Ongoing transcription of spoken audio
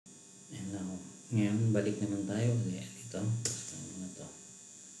Ngayon, balik naman tayo ulit dito. Tapos na to.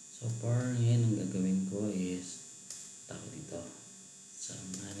 So far, ngayon ang gagawin ko is tao dito sa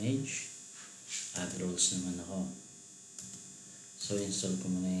manage. Add roles naman ako. So install ko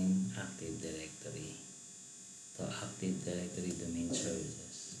muna yung Active Directory. Ito, Active Directory Domain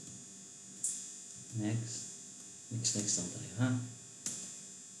Services. Next lang tayo, ha?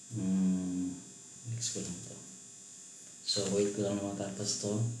 Next ko lang to. So wait ko lang na matapos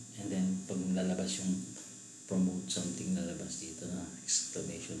to, and then pag lalabas yung promote something, lalabas dito na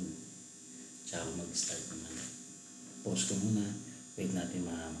exclamation, tsaka mag-start naman. Pause ko muna, wait natin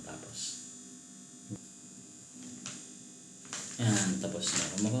matapos. Yan, tapos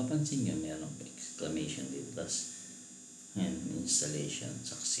na. Kung mapapansin nyo, meron exclamation dito, tapos yan, installation,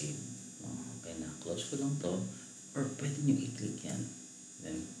 succeed. Okay na, close ko lang to, or pwede nyo i-click yan.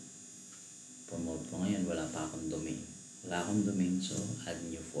 Then promote ko ngayon, wala pa akong domain. Wala akong domain, so add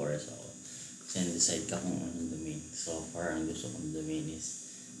new forest ako. Then decide ka kung anong domain. So far, ang gusto kong domain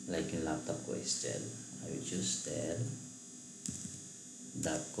is, like yung laptop ko is Dell. I will choose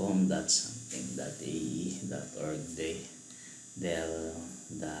Dell.com.something.ae.org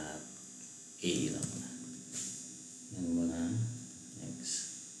Dell.ae lang na. Yan muna.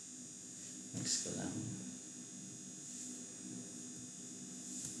 Next ko lang.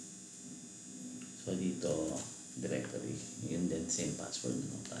 So dito, directory. Yun din, same password na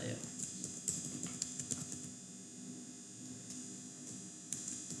lang tayo.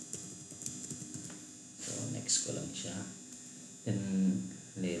 So next ko lang siya. Then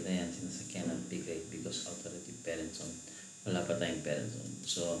later yan, sinasa cannot be great because authoritative parents on. Wala pa tayong parents on.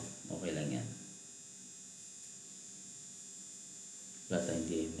 So okay lang yan. Wala tayong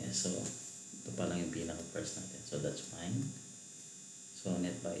DNS. So ito pa lang yung pinaka-first natin. So that's fine. So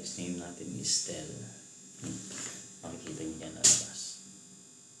NetBios name natin is Dell. Makikita nyo yan lalabas.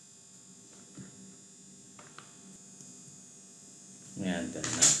 Ngayon, ito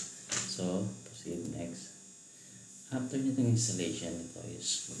na. So, proceed next. After nitong installation, ito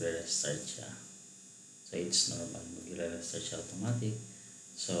is magre-restart siya. So, it's normal. Magre-restart siya automatic.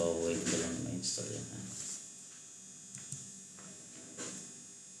 So, wait ko lang ma-install yan.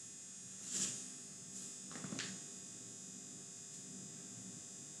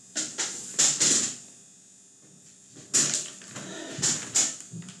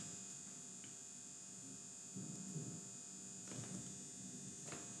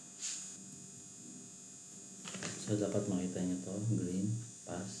 So, dapat makita nyo to, green,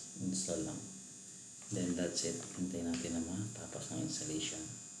 pass, install lang. Then, that's it. Hintayin natin na matapos ng installation.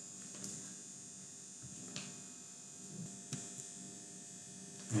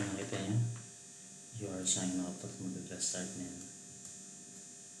 Makita nyo? You are signed out. Tapos mag-restart na yan.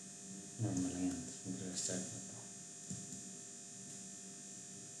 Normal lang yan. Mag-restart na to.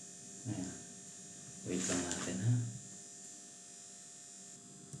 Ayan. Wait lang natin, ha?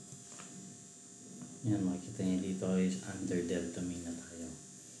 Yan, makikita niyo dito is under Dell domain na tayo.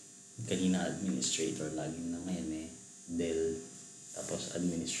 Kanina administrator, laging na ngayon Dell, tapos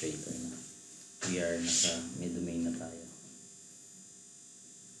administrator na. We are nasa may domain na tayo.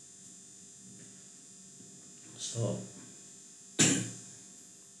 So,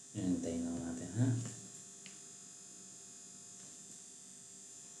 yan, tayo na natin, ha?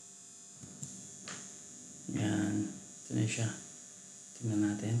 Yan, ito na siya. Tingnan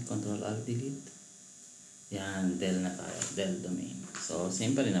natin, Ctrl-Alt-Delete. Yan, Dell na tayo. Dell domain. So,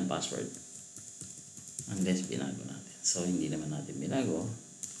 same pa rin ang password. Unless binago natin. So, hindi naman natin binago.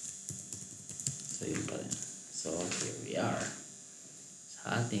 So, yun pa rin. So, here we are.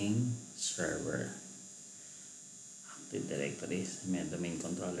 Sa ating server. Active Directory. May domain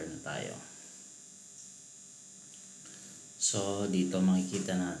controller na tayo. So, dito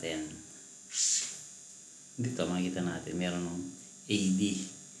makikita natin. Meron ng AD.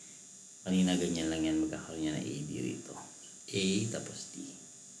 Kanina ganyan lang yan, magkakaroon niya na AD rito. A tapos D.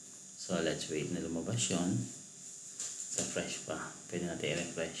 So let's wait na lumabas yun. Refresh pa. Pwede natin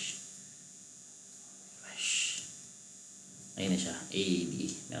i-refresh. Ayun na siya. AD.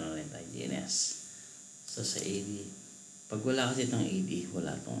 Meron rin tayo DNS. So sa AD, pag wala kasi itong AD,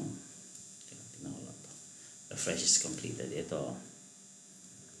 wala itong, tingnan ko lang ito. Refresh is completed. Ito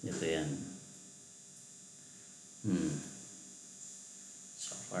yan.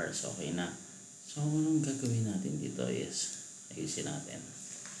 So far, so okay na. So, anong gagawin natin dito is ayusin natin.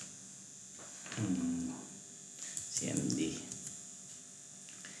 CMD.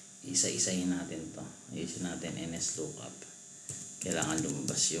 Isa-isahin natin to. Ayusin natin NS Lookup. Kailangan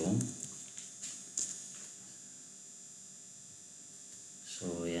lumabas yung.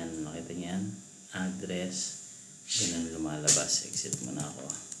 So, yan. Nakita niyan. Address. Ganun lumalabas. Exit muna ako.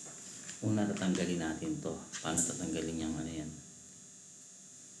 Una, tatanggalin natin to. Paano tatanggalin yung ano yan?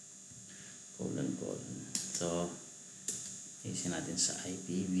 Colon. So, isin natin sa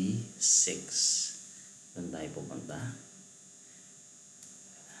IPv6. Doon tayo pupunta.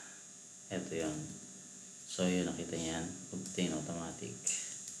 Ito yun. So, yun, nakita yan. Obtain automatic.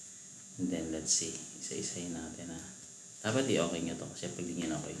 And then, let's see. Isa-isahin natin na. Dapat i-okay nyo to kasi pag di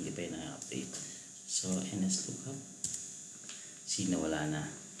nyo okay, hindi pa yun na-update. So, ns lookup. Sino wala na.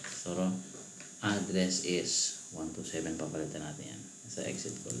 So, address is 127. Papalitan natin yan. Sa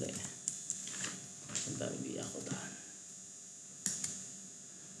exit ko ulit. Punta hindi ako tahan.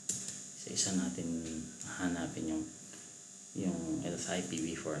 Isa-isa natin hanapin yung ito sa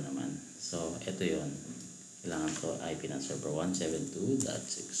IPv4 naman. So, ito yun. Kailangan ko IP ng server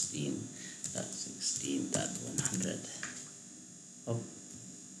 172.16.16.100. Oh.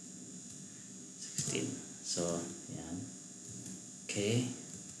 16. So, yan. Okay.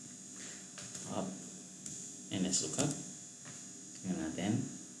 Up. NS lookup. Tingnan natin.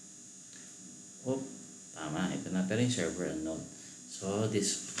 Oh, tama. Ito na. Pero yung server unknown. So,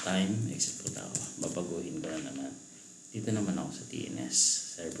 this time, exit ko na ako. Babaguhin ko na naman. Dito naman ako sa TNS.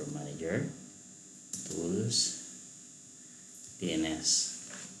 Server Manager. Tools. TNS.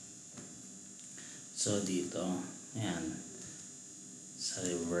 So, dito. Ayan. Sa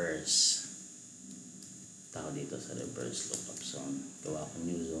reverse. Tao dito sa reverse lookup zone. Gawa ko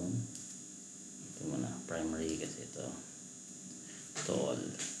new zone. Ito muna. Primary kasi ito. Ito all.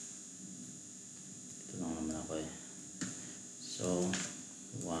 Ito lang naman ako eh. So,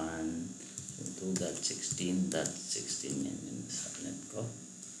 1.2.16.16 yan yung subnet ko.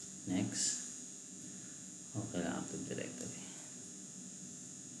 Next. Okay lang, active directory.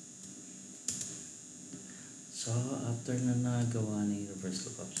 So, after na nagawa na yung reverse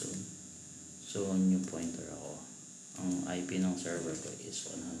lookup zone, so new pointer ako. Ang IP ng server ko is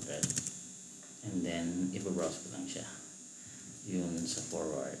 100. And then, ipabrowse ko lang siya. Yun sa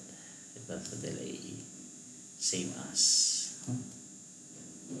forward. Ito sa delay. Same as.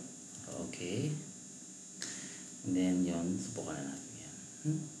 Okay. And then yun, subukan na natin yan.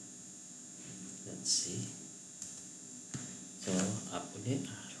 Let's see. So, up ulit.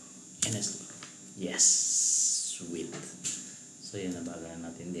 NS. Yes! Sweet. So, yun, nabagalan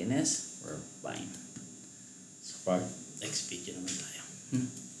natin DNS. We're fine. So, part, next video naman tayo.